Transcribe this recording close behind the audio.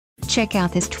Check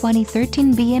out this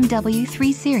 2013 BMW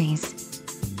 3 Series.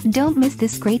 Don't miss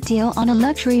this great deal on a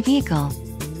luxury vehicle.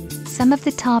 Some of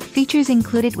the top features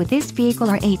included with this vehicle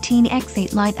are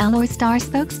 18x8 light alloy star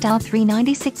spoke style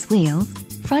 396 wheels,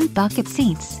 front bucket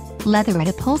seats, leatherette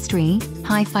upholstery,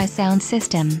 hi-fi sound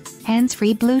system,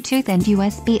 hands-free Bluetooth and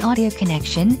USB audio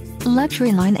connection,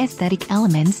 luxury line aesthetic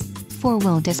elements,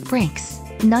 4-wheel disc brakes,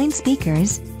 9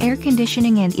 speakers, air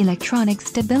conditioning and electronic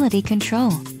stability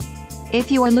control. If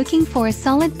you are looking for a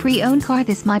solid pre-owned car,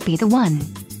 this might be the one.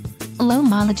 Low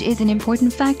mileage is an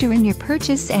important factor in your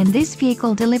purchase, and this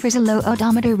vehicle delivers a low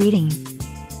odometer reading.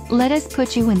 Let us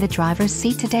put you in the driver's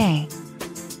seat today.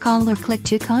 Call or click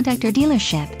to contact our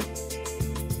dealership.